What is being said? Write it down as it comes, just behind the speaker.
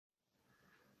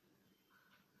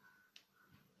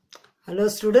Hello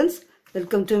students,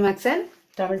 welcome to Max and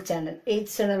Tamil channel. 8th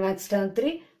Standard Max Term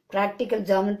 3 Practical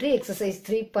Geometry Exercise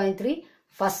 3.3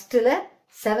 First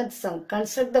 7th sum.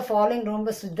 Construct the following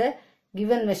rhombus with the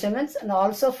given measurements and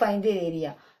also find the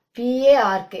area.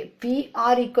 PARK.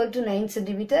 PR equal to 9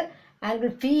 cm.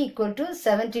 Angle P equal to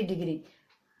 70 degree.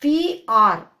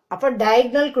 PR. அப்போ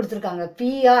diagonal கொடுத்திருக்காங்க.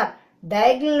 PR.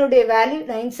 Diagonal உடைய value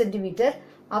 9 cm.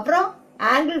 அப்புறம்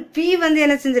angle P வந்து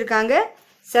என்ன செஞ்சிருக்காங்க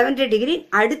 70 degree.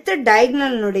 அடுத்த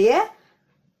diagonal உடைய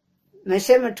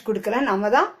measurement கொடுக்கல நம்ம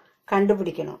தான்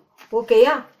கண்டுபிடிக்கணும்.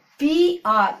 ஓகேயா?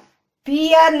 PR.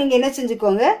 PR நீங்க என்ன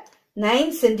செஞ்சுக்கோங்க 9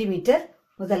 cm.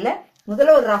 முதல்ல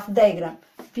ஒரு rough diagram.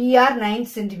 PR 9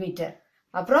 cm.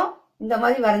 அப்புறம் இந்த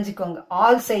மாதிரி வரைஞ்சிக்கோங்க.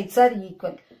 All sides are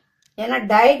equal. ஏன்னா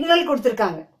diagonal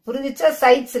கொடுத்திருக்காங்க. புரிஞ்சிச்சா?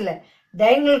 sides இல்ல.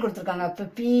 diagonal கொடுத்திருக்காங்க.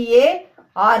 அப்ப PA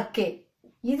RK.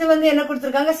 இது வந்து என்ன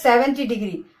கொடுத்திருக்காங்க 70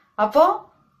 degree. அப்போ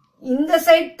இந்த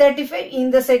side 35,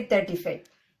 இந்த side 35.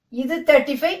 இது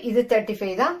 35, இது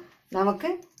 35 தான் நமக்கு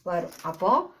வரும்.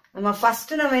 அப்போ நம்ம first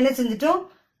நம்ம என்ன செஞ்சிட்டோம்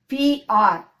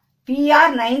PR. PR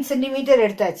 9 cm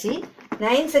எடுத்தாச்சு.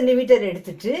 9 cm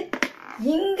எடுத்துட்டு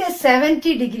இங்க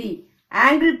 70 degree.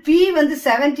 angle P வந்து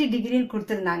 70 degree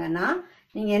கொடுத்திருந்தாங்கன்னா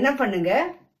நீங்க என்ன பண்ணுங்க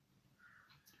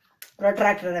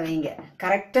ப்ரொட்ராக்டரை வைங்க.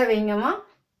 கரெக்டா வைங்கம்மா.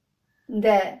 இந்த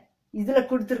இதுல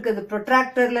கொடுத்திருக்கிறது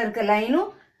ப்ரொட்ராக்டர்ல இருக்க லைனும்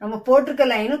நம்ம போட்டிருக்க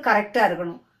லைனும் கரெக்டா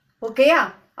இருக்கணும். ஓகேயா?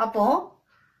 அப்போ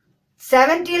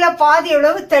 70ல பாதி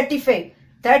எவ்வளவு 35.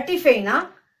 35னா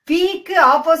Pக்கு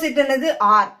ஆப்போசிட் என்னது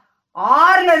R.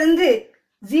 Rல இருந்து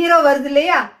 0 வருது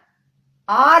இல்லையா?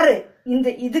 R இந்த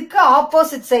இதுக்கு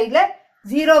ஆப்போசிட் சைடுல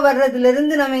 0 வர்றதுல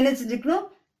இருந்து நம்ம என்ன செஞ்சுக்கணும்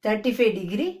 35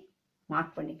 டிகிரி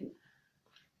மார்க் பண்ணிக்கணும்.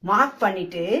 மார்க்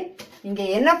பண்ணிட்டு நீங்க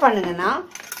என்ன பண்ணுங்கன்னா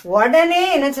உடனே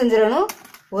என்ன செஞ்சிடணும்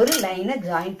ஒரு லைனை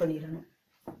ஜாயின் பண்ணிடணும்.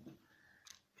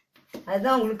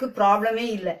 அதுதான் உங்களுக்கு ப்ராப்ளமே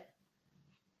இல்லை.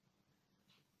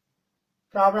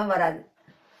 ப்ராப்ளம் வராது.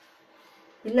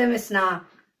 இல்ல மிஸ் நான்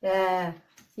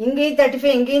இங்கேயும்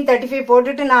 35 இங்கேயும் 35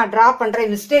 போட்டுட்டு நான் டிரா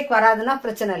பண்றேன் மிஸ்டேக் வராதுன்னா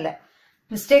பிரச்சனை இல்லை.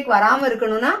 மிஸ்டேக் வராம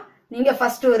இருக்கணும்னா நீங்க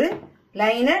ஃபர்ஸ்ட் ஒரு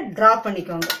லைனை டிரா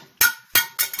பண்ணிக்கோங்க.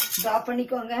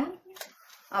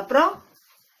 அப்புறம்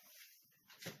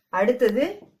அடுத்தது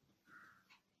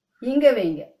இங்க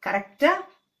வைங்க. கரெக்டா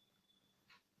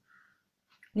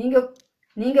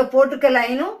நீங்க போட்டுக்க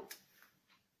லைனும்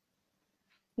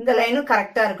இந்த லைனும்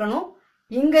கரெக்டா இருக்கணும்.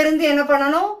 இங்க இருந்து என்ன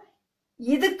பண்ணணும்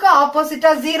இதுக்கு ஆப்போசிட்டா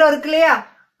 0 இருக்கு இல்லையா?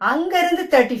 அங்க இருந்து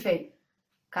 35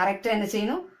 கரெக்டா என்ன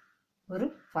செய்யணும் ஒரு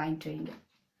பாயிண்ட் வைங்க.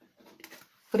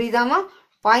 புரியுதாமா?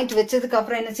 பாயிண்ட் வச்சதுக்கு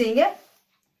அப்புறம் என்ன செய்யுங்க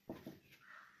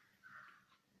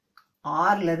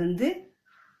Rல இருந்து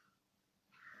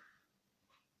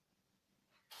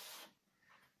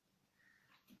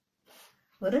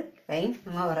ஒரு லைன்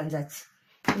நம்ம வரைஞ்சாச்சு.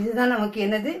 இதுதான் நமக்கு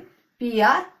என்னது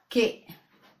PRK.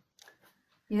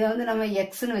 இதை வந்து நம்ம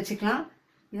Xன்னு வச்சுக்கலாம்.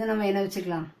 இதை நம்ம என்ன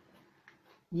வச்சுக்கலாம்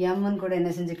Mன்னு கூட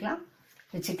என்ன செஞ்சுக்கலாம்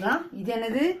வச்சுக்கலாம். இது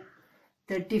என்னது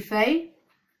 35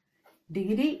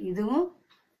 டிகிரி. இதுவும்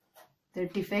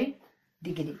 35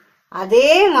 டிகிரி. அதே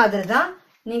மாதிரி தான்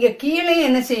நீங்க கீழே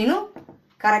என்ன செய்யணும்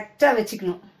கரெக்டா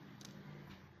வச்சுக்கணும்.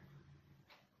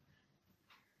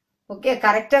 ஓகே,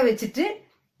 கரெக்டா வச்சுட்டு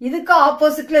இதுக்கு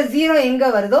ஆப்போசிட்ல 0 எங்க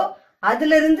வருதோ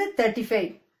அதுல இருந்து 35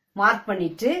 மார்க்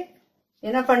பண்ணிட்டு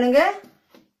என்ன பண்ணுங்க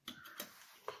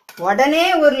உடனே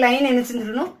ஒரு லைன் என்ன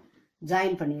செஞ்சிடணும்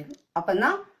ஜாயின் பண்ணிடணும்.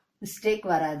 அப்பதான் மிஸ்டேக்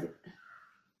வராது.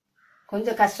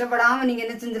 கொஞ்சம் கஷ்டப்படாம நீங்க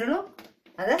என்ன செஞ்சிடணும்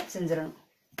அதை செஞ்சிடணும்.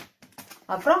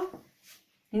 அப்புறம்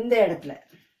இந்த இடத்துல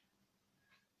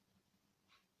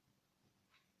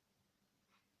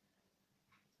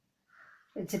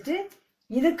வச்சுட்டு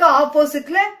இதுக்கு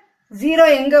ஆப்போசிட்ல 0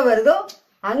 எங்க வருதோ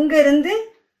அங்க இருந்து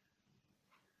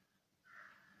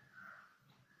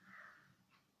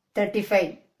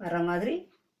 35 வர மாதிரி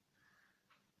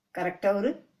கரெக்டா ஒரு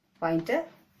பாயிண்ட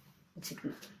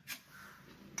வச்சுக்கணும்.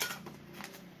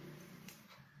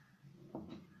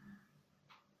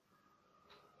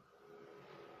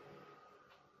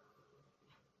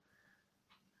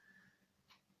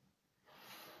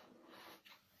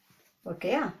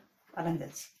 ஓகேயா?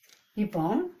 வரைஞ்சாச்சு. இப்போ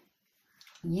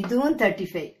இதுவும்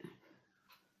 35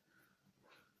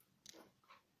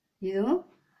 இதுவும்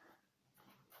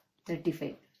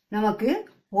 35. நமக்கு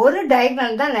ஒரு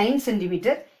டயகனல் தான் 9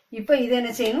 சென்டிமீட்டர். இப்போ இது என்ன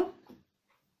செய்யணும்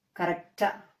கரெக்டா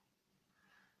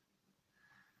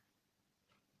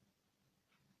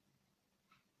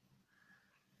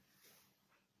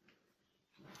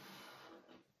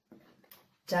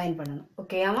ஜாயின் பண்ணணும்.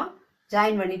 ஓகேயாமா?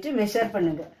 ஜாயின் பண்ணிட்டு மெஷர்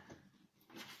பண்ணுங்க.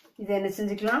 இது என்ன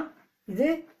செஞ்சுக்கலாம் இது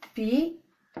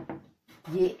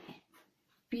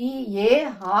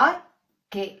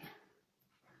PARK.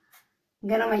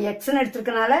 இங்க நம்ம Xன்னு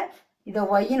எடுத்திருக்கனால இதை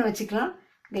ஒய்ன்னு வச்சுக்கலாம்.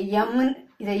 இங்கே எம்னு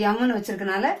இதை எம்னு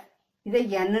வச்சிருக்கனால இதை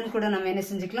என்னன்னு கூட நம்ம என்ன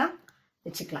செஞ்சுக்கலாம்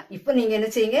வச்சுக்கலாம். இப்போ நீங்கள் என்ன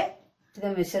செய்யுங்க, இதை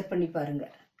மெஷர் பண்ணி பாருங்க.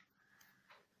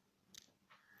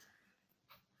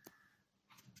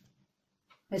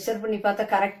 மெஷர் பண்ணி பார்த்தா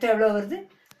கரெக்டாக எவ்வளோ வருது?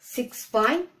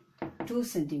 6.2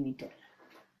 சென்டிமீட்டர்.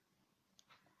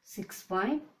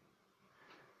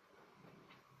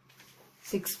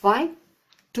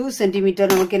 6.2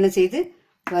 சென்டிமீட்டர் நமக்கு என்ன செய்யுது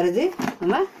வருது.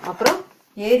 நம்ம அப்புறம்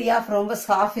area of rhombus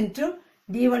half into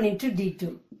d1 into d2.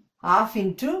 half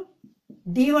into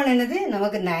d1 என்னது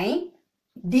நமக்கு 9,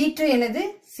 d2 என்னது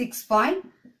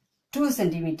 6.2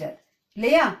 சென்டிமீட்டர்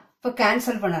இல்லையா? இப்போ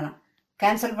கேன்சல் பண்ணலாம்.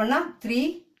 கேன்சல் பண்ணா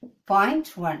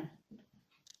 3.1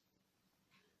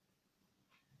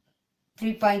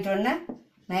 3.1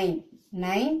 9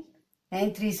 9 9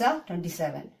 3s are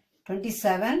 27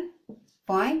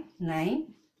 27.9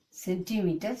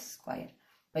 சென்டிமீட்டர் ஸ்கொயர்.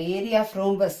 இப்போ ஏரியா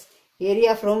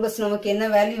ஆஃப் ரோம்பஸ் நமக்கு என்ன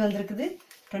வேல்யூ வந்திருக்குது?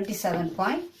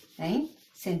 27.9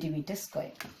 சென்டிமீட்டர்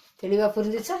ஸ்கொயர். தெளிவாக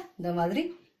புரிஞ்சிச்சா? இந்த மாதிரி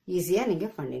ஈஸியாக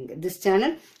நீங்கள் பண்ணுங்க. This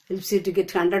channel helps you to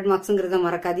get 100 மார்க்ஸுங்கிறத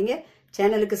மறக்காதீங்க.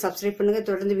 சேனலுக்கு சப்ஸ்கிரைப் பண்ணுங்க.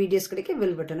 தொடர்ந்து வீடியோஸ் கிடைக்க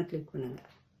பெல் பட்டனை கிளிக் பண்ணுங்க.